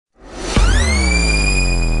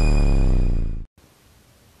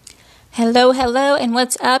Hello, hello, and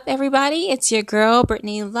what's up, everybody? It's your girl,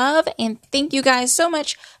 Brittany Love, and thank you guys so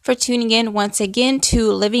much for tuning in once again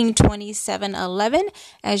to Living 2711.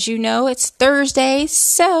 As you know, it's Thursday,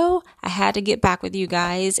 so I had to get back with you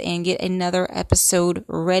guys and get another episode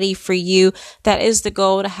ready for you. That is the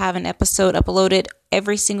goal, to have an episode uploaded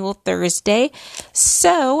every single Thursday.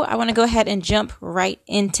 So I want to go ahead and jump right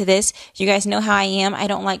into this. You guys know how I am. I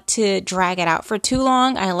don't like to drag it out for too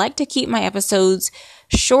long. I like to keep my episodes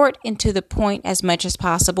short and to the point as much as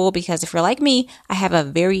possible, because if you're like me, I have a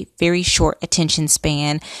very, very short attention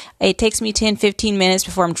span. It takes me 10-15 minutes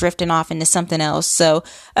before I'm drifting off into something else. So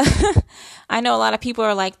I know a lot of people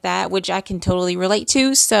are like that, which I can totally relate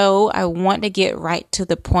to. So I want to get right to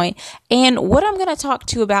the point. And what I'm going to talk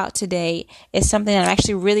to you about today is something that I'm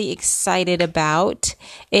actually really excited about.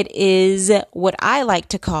 It is what I like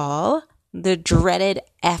to call the dreaded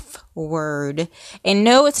F word. And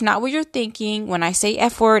no, it's not what you're thinking. When I say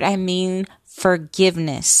F word, I mean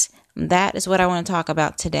forgiveness. That is what I want to talk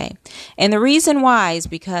about today. And the reason why is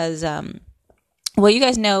because, you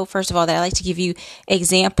guys know, first of all, that I like to give you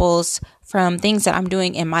examples from things that I'm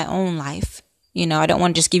doing in my own life. You know, I don't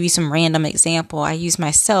want to just give you some random example. I use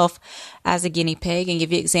myself as a guinea pig and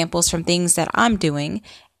give you examples from things that I'm doing.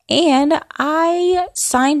 And I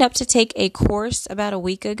signed up to take a course about a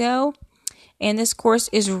week ago. And this course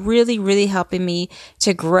is really, really helping me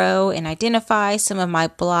to grow and identify some of my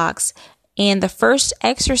blocks. And the first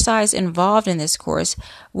exercise involved in this course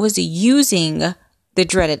was using the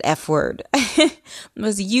dreaded F word,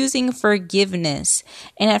 was using forgiveness.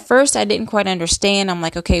 And at first I didn't quite understand. I'm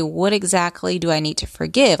like, okay, what exactly do I need to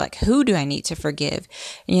forgive? Like, who do I need to forgive?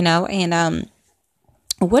 You know, and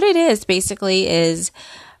what it is basically is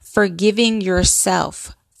forgiving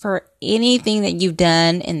yourself for anything that you've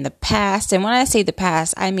done in the past. And when I say the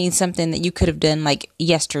past, I mean something that you could have done like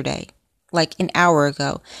yesterday, like an hour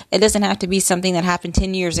ago. It doesn't have to be something that happened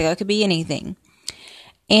 10 years ago. It could be anything.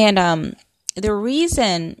 And the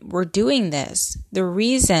reason we're doing this, the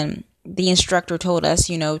reason the instructor told us,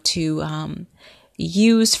 to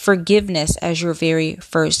use forgiveness as your very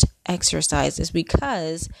first exercise is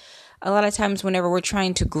because a lot of times whenever we're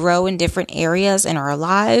trying to grow in different areas in our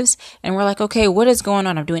lives and we're like, okay, what is going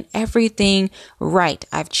on? I'm doing everything right.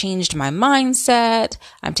 I've changed my mindset.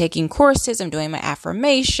 I'm taking courses. I'm doing my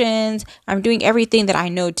affirmations. I'm doing everything that I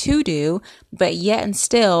know to do, but yet and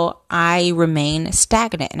still I remain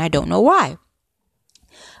stagnant and I don't know why.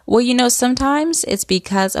 Well, sometimes it's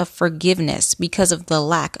because of forgiveness, because of the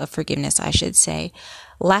lack of forgiveness, I should say.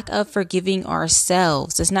 Lack of forgiving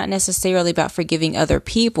ourselves. It's not necessarily about forgiving other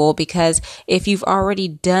people, because if you've already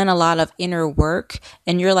done a lot of inner work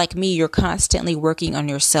and you're like me, you're constantly working on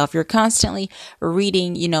yourself. You're constantly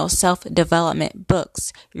reading, self-development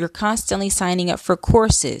books. You're constantly signing up for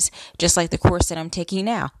courses, just like the course that I'm taking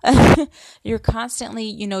now. You're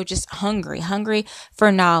constantly, just hungry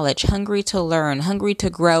for knowledge, hungry to learn, hungry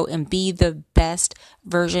to grow and be the best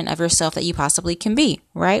version of yourself that you possibly can be,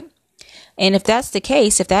 right? And if that's the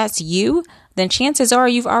case, if that's you, then chances are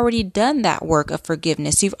you've already done that work of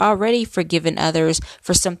forgiveness. You've already forgiven others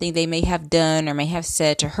for something they may have done or may have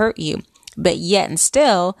said to hurt you. But yet and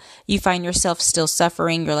still, you find yourself still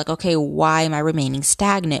suffering. You're like, okay, why am I remaining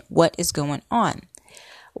stagnant? What is going on?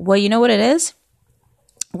 Well, you know what it is?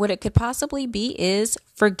 What it could possibly be is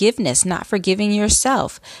forgiveness, not forgiving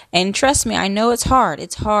yourself. And trust me, I know it's hard.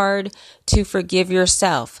 It's hard to forgive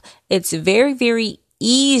yourself. It's very, very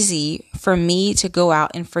easy for me to go out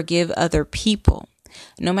and forgive other people.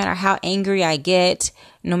 No matter how angry I get,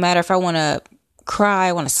 no matter if I want to cry,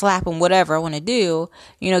 I want to slap them, whatever I want to do,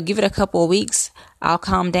 give it a couple of weeks. I'll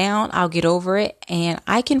calm down. I'll get over it and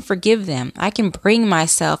I can forgive them. I can bring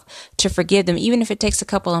myself to forgive them, even if it takes a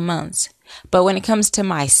couple of months. But when it comes to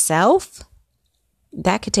myself,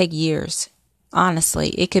 that could take years. Honestly,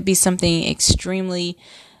 it could be something extremely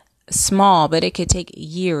small, but it could take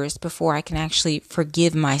years before I can actually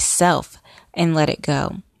forgive myself and let it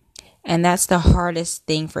go. And that's the hardest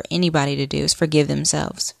thing for anybody to do, is forgive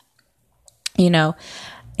themselves. And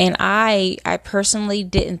I personally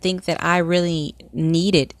didn't think that I really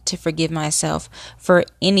needed to forgive myself for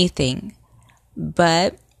anything.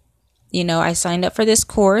 But, I signed up for this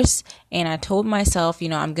course and I told myself,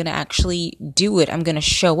 I'm going to actually do it. I'm going to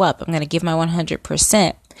show up. I'm going to give my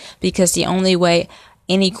 100%, because the only way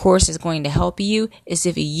any course is going to help you is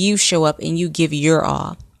if you show up and you give your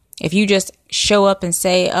all. If you just show up and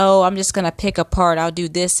say, oh, I'm just going to pick apart, I'll do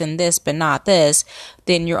this and this, but not this,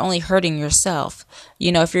 then you're only hurting yourself.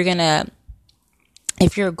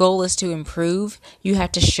 If your goal is to improve, you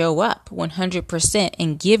have to show up 100%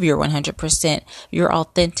 and give your 100%, your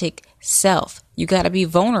authentic yourself. You got to be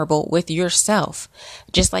vulnerable with yourself.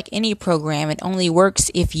 Just like any program, it only works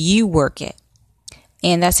if you work it.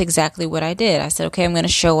 And that's exactly what I did. I said, okay, I'm going to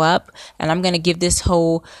show up and I'm going to give this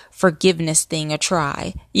whole forgiveness thing a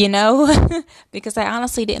try, because I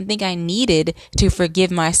honestly didn't think I needed to forgive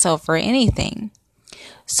myself for anything.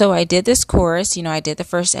 So I did this course, I did the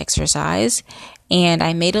first exercise, and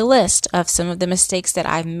I made a list of some of the mistakes that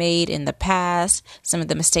I've made in the past, some of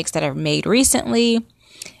the mistakes that I've made recently.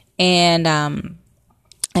 And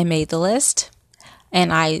I made the list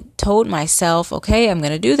and I told myself, okay, I'm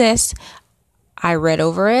going to do this. I read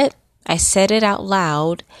over it. I said it out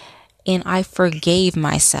loud and I forgave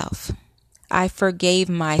myself. I forgave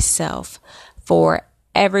myself for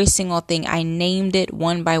every single thing. I named it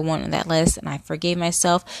one by one on that list and I forgave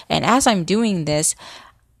myself. And as I'm doing this,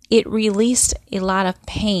 it released a lot of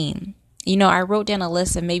pain. I wrote down a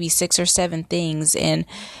list of maybe 6 or 7 things, and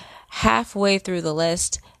halfway through the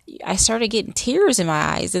list, I started getting tears in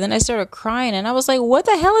my eyes, and then I started crying, and I was like, what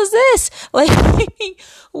the hell is this? Like,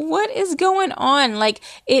 what is going on? Like,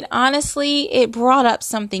 it brought up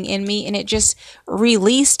something in me, and it just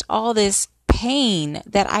released all this pain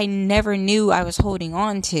that I never knew I was holding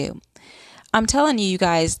on to. I'm telling you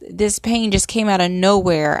guys, this pain just came out of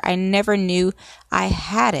nowhere. I never knew I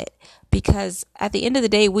had it, because at the end of the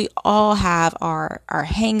day, we all have our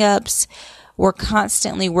hang-ups. We're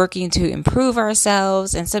constantly working to improve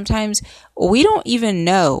ourselves, and sometimes we don't even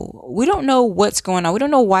know. We don't know what's going on. We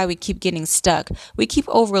don't know why we keep getting stuck. We keep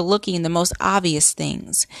overlooking the most obvious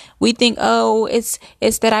things. We think, oh, it's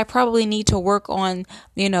that I probably need to work on,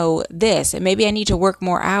 this, and maybe I need to work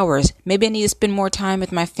more hours. Maybe I need to spend more time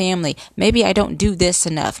with my family. Maybe I don't do this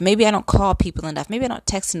enough. Maybe I don't call people enough. Maybe I don't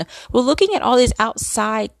text enough. We're looking at all these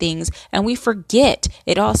outside things, and we forget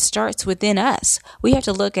it all starts within us. We have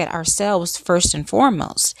to look at ourselves first and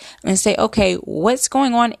foremost and say, okay, what's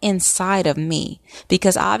going on inside of me?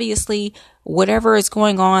 Because obviously whatever is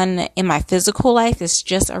going on in my physical life is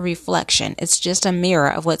just a reflection. It's just a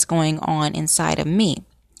mirror of what's going on inside of me.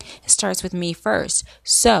 It starts with me first.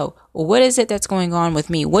 So what is it that's going on with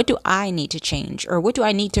me? What do I need to change? Or what do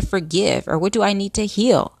I need to forgive? Or what do I need to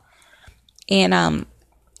heal? And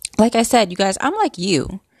like I said, you guys, I'm like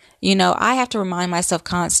you. I have to remind myself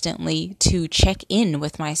constantly to check in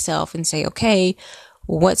with myself and say, okay,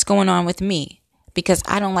 what's going on with me? Because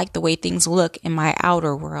I don't like the way things look in my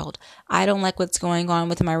outer world. I don't like what's going on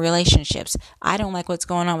with my relationships. I don't like what's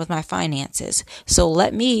going on with my finances. So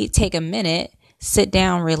let me take a minute, sit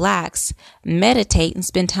down, relax, meditate, and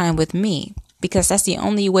spend time with me. Because that's the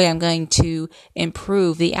only way I'm going to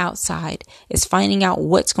improve the outside, is finding out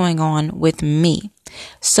what's going on with me.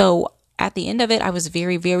 So at the end of it, I was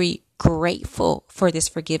very, very grateful for this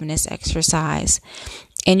forgiveness exercise.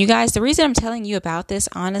 And you guys, the reason I'm telling you about this,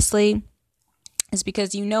 honestly, is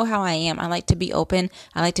because you know how I am. I like to be open.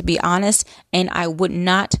 I like to be honest. And I would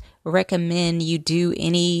not recommend you do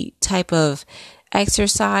any type of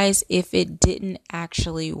exercise if it didn't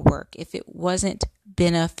actually work, if it wasn't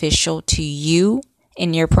beneficial to you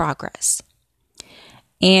in your progress.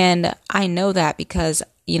 And I know that because,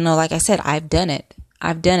 like I said, I've done it.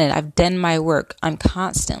 I've done my work. I'm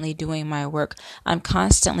constantly doing my work. I'm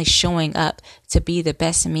constantly showing up to be the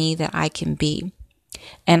best me that I can be.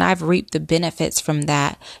 And I've reaped the benefits from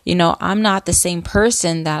that. I'm not the same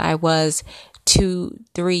person that I was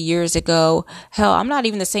 2-3 years ago. Hell, I'm not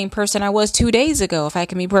even the same person I was 2 days ago, if I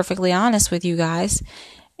can be perfectly honest with you guys.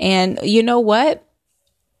 And you know what?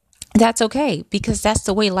 That's okay, because that's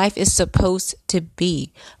the way life is supposed to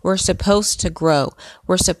be. We're supposed to grow.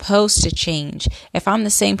 We're supposed to change. If I'm the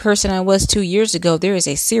same person I was 2 years ago, there is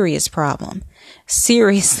a serious problem.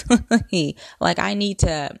 Seriously. Like, I need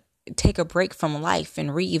to take a break from life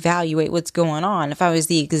and reevaluate what's going on if I was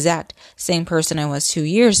the exact same person I was 2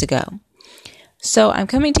 years ago. So I'm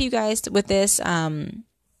coming to you guys with this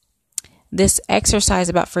exercise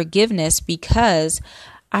about forgiveness because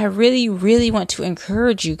I really, really want to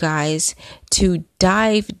encourage you guys to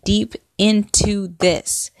dive deep into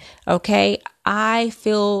this. Okay. I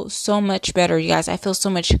feel so much better, you guys. I feel so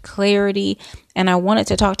much clarity, and I wanted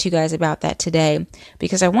to talk to you guys about that today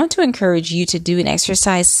because I want to encourage you to do an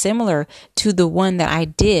exercise similar to the one that I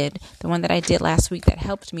did last week that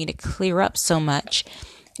helped me to clear up so much.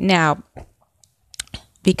 Now,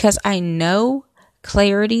 because I know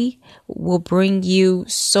clarity will bring you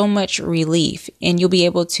so much relief, and you'll be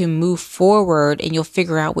able to move forward, and you'll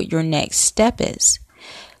figure out what your next step is.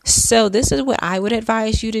 So this is what I would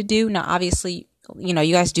advise you to do. Now, obviously,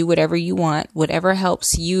 you guys do whatever you want, whatever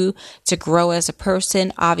helps you to grow as a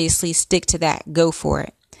person. Obviously, stick to that. Go for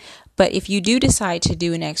it. But if you do decide to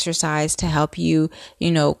do an exercise to help you,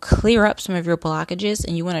 clear up some of your blockages,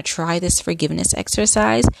 and you want to try this forgiveness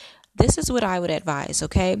exercise, this is what I would advise,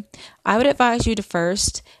 okay? I would advise you to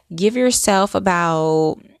first give yourself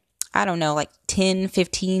about, like 10,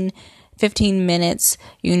 15 minutes,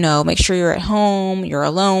 make sure you're at home, you're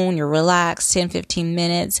alone, you're relaxed, 10, 15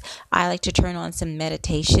 minutes. I like to turn on some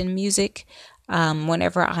meditation music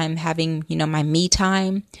whenever I'm having, my me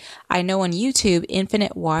time. I know on YouTube,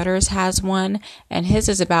 Infinite Waters has one, and his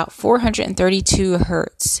is about 432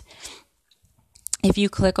 hertz. If you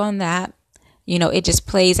click on that, it just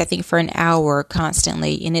plays, I think, for an hour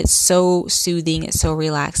constantly, and it's so soothing. It's so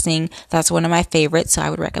relaxing. That's one of my favorites, so I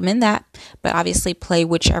would recommend that. But obviously play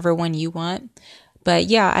whichever one you want. But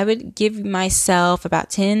yeah, I would give myself about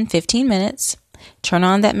 10, 15 minutes, turn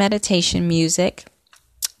on that meditation music,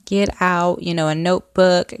 get out, a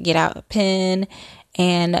notebook, get out a pen,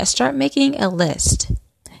 and start making a list.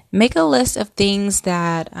 Make a list of things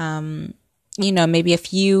that, maybe a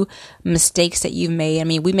few mistakes that you've made. I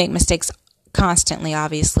mean, we make mistakes constantly,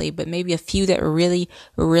 obviously, but maybe a few that really,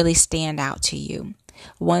 really stand out to you.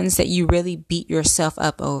 Ones that you really beat yourself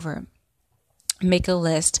up over. Make a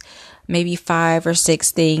list, maybe 5 or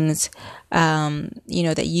 6 things,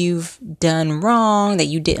 that you've done wrong, that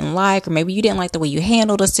you didn't like, or maybe you didn't like the way you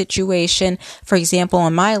handled a situation. For example,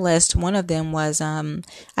 on my list, one of them was, I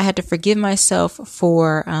had to forgive myself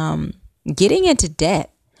for, getting into debt.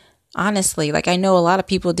 Honestly, I know a lot of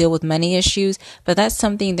people deal with money issues, but that's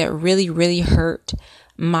something that really, really hurt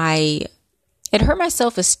my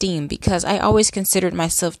self-esteem, because I always considered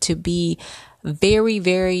myself to be very,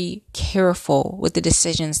 very careful with the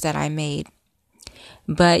decisions that I made.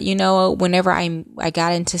 But, whenever I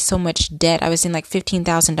got into so much debt, I was in like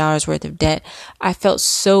 $15,000 worth of debt. I felt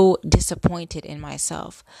so disappointed in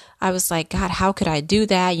myself. I was like, God, how could I do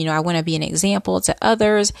that? I want to be an example to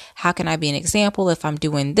others. How can I be an example if I'm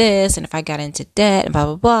doing this? And if I got into debt and blah,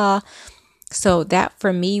 blah, blah. So that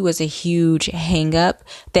for me was a huge hang up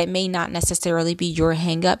that may not necessarily be your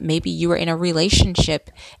hang up. Maybe you were in a relationship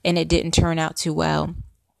and it didn't turn out too well,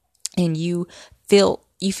 and you feel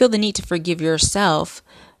the need to forgive yourself.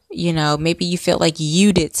 Maybe you feel like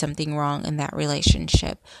you did something wrong in that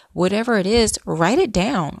relationship. Whatever it is, write it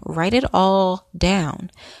down. Write it all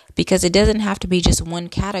down, because it doesn't have to be just one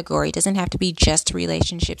category. It doesn't have to be just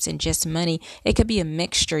relationships and just money. It could be a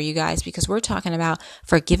mixture, you guys, because we're talking about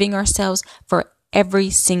forgiving ourselves for every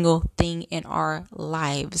single thing in our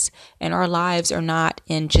lives. And our lives are not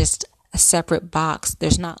in just a separate box.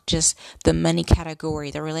 There's not just the money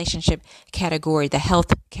category, the relationship category, the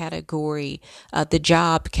health category, the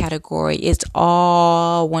job category. It's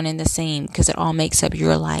all one and the same, because it all makes up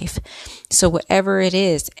your life. So whatever it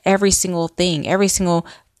is, every single thing, every single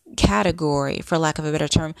category, for lack of a better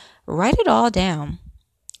term, write it all down.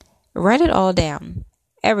 Write it all down.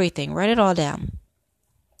 Everything, write it all down.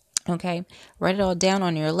 Okay? Write it all down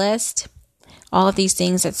on your list. All of these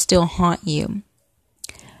things that still haunt you.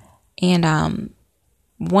 And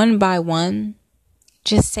one by one,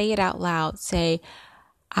 just say it out loud. Say,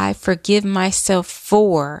 I forgive myself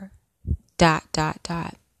for ...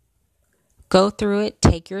 Go through it.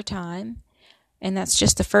 Take your time. And that's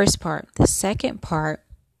just the first part. The second part,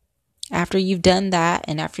 after you've done that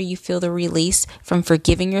and after you feel the release from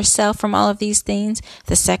forgiving yourself from all of these things,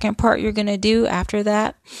 the second part you're going to do after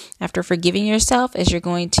that, after forgiving yourself, is you're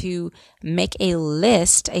going to make a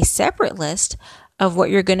list, a separate list of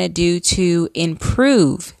what you're going to do to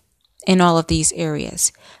improve in all of these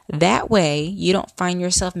areas. That way, you don't find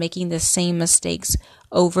yourself making the same mistakes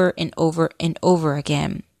over and over and over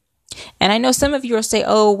again. And I know some of you will say,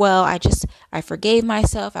 oh, well, I forgave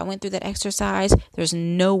myself. I went through that exercise. There's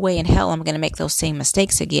no way in hell I'm going to make those same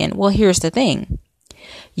mistakes again. Well, here's the thing.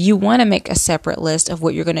 You want to make a separate list of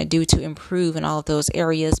what you're going to do to improve in all of those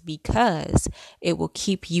areas, because it will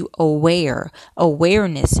keep you aware.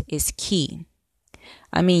 Awareness is key.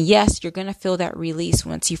 I mean, yes, you're going to feel that release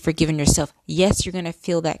once you've forgiven yourself. Yes, you're going to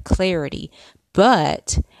feel that clarity,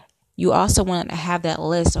 but you also want to have that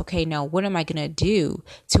list. Okay, now what am I going to do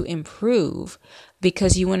to improve?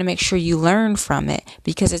 Because you want to make sure you learn from it,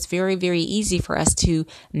 because it's very, very easy for us to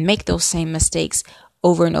make those same mistakes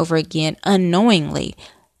over and over again unknowingly.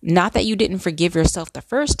 Not that you didn't forgive yourself the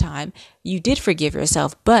first time. You did forgive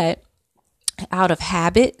yourself, but out of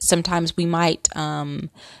habit, sometimes we might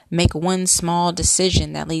make one small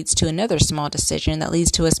decision that leads to another small decision that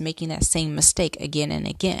leads to us making that same mistake again and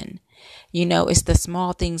again. It's the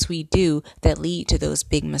small things we do that lead to those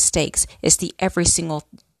big mistakes. It's the every single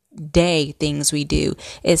day things we do.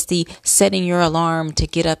 It's the setting your alarm to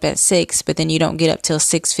get up at 6, but then you don't get up till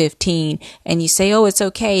 6:15, and you say, oh, it's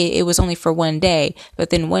okay, it was only for one day. But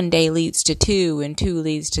then one day leads to 2, and 2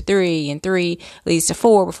 leads to 3, and 3 leads to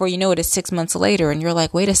 4. Before you know it, it's 6 months later, and you're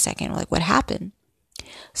like, wait a second, like, what happened?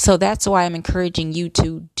 So that's why I'm encouraging you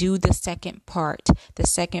to do the second part. The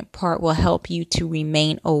second part will help you to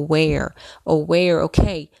remain aware.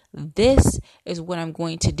 Okay, this is what I'm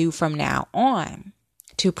going to do from now on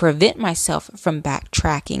to prevent myself from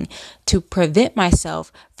backtracking, to prevent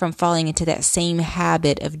myself from falling into that same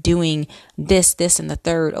habit of doing this, and the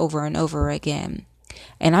third over and over again.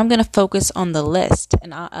 And I'm going to focus on the list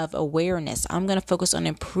of awareness. I'm going to focus on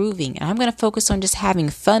improving, and I'm going to focus on just having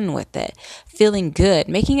fun with it, feeling good,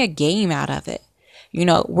 making a game out of it.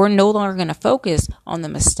 We're no longer going to focus on the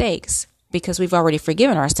mistakes because we've already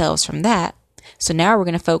forgiven ourselves from that. So now we're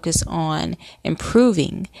going to focus on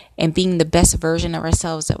improving and being the best version of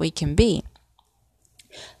ourselves that we can be.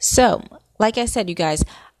 So, like I said, you guys,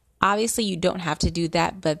 obviously you don't have to do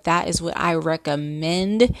that, but that is what I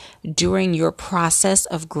recommend during your process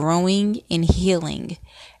of growing and healing.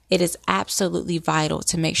 It is absolutely vital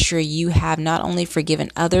to make sure you have not only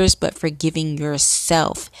forgiven others, but forgiving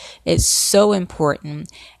yourself. It's so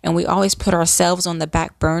important. And we always put ourselves on the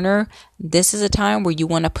back burner. This is a time where you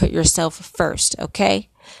want to put yourself first, okay?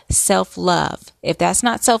 Self-love. If that's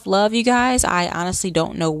not self-love, you guys, I honestly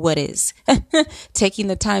don't know what is. Taking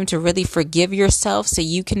the time to really forgive yourself so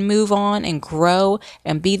you can move on and grow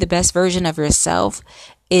and be the best version of yourself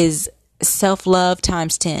is self-love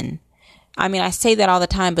times 10. I mean, I say that all the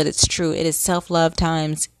time, but it's true. It is self-love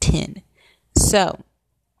times 10. So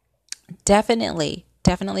definitely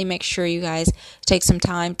make sure you guys take some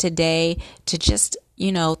time today to just,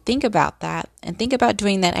 think about that and think about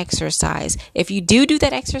doing that exercise. If you do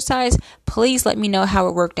that exercise, please let me know how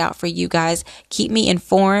it worked out for you guys. Keep me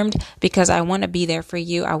informed because I want to be there for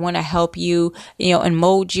you. I want to help you, and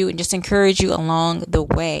mold you and just encourage you along the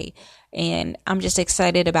way. And I'm just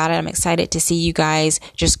excited about it. I'm excited to see you guys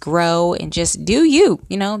just grow and just do you,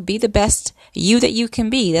 be the best you that you can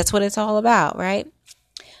be. That's what it's all about, right?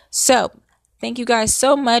 So thank you guys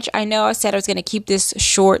so much. I know I said I was going to keep this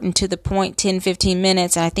short and to the point, 10, 15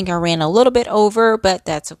 minutes. And I think I ran a little bit over, but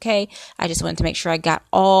that's okay. I just wanted to make sure I got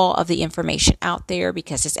all of the information out there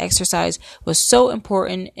because this exercise was so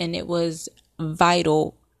important and it was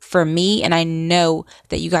vital for me. And I know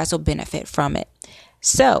that you guys will benefit from it.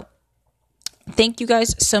 So thank you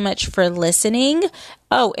guys so much for listening.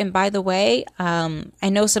 Oh, and by the way, I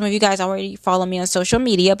know some of you guys already follow me on social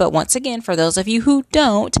media, but once again, for those of you who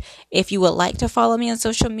don't, if you would like to follow me on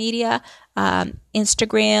social media,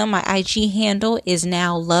 Instagram, my IG handle is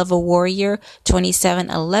now Love Warrior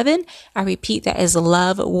 2711. I repeat, that is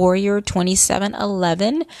Love Warrior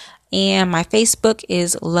 2711. And my Facebook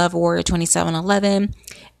is Love Warrior 2711.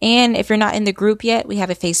 And if you're not in the group yet, we have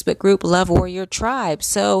a Facebook group, Love Warrior Tribe.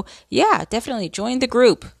 So yeah, definitely join the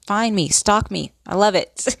group. Find me, stalk me. I love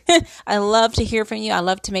it. I love to hear from you. I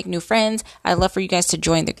love to make new friends. I love for you guys to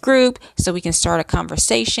join the group so we can start a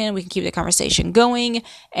conversation. We can keep the conversation going.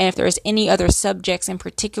 And if there's any other subjects in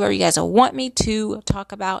particular you guys want me to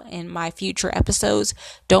talk about in my future episodes,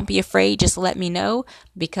 don't be afraid. Just let me know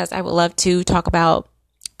because I would love to talk about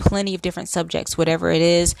plenty of different subjects, whatever it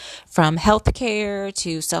is, from healthcare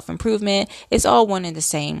to self-improvement. It's all one and the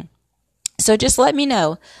same. So just let me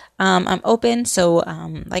know. I'm open. So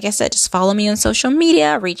like I said, just follow me on social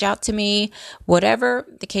media, reach out to me, whatever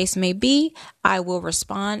the case may be. I will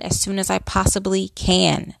respond as soon as I possibly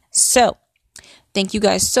can. So thank you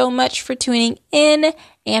guys so much for tuning in.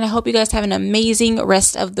 And I hope you guys have an amazing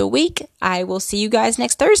rest of the week. I will see you guys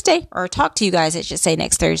next Thursday, or talk to you guys, I should say,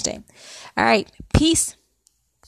 next Thursday. All right. Peace.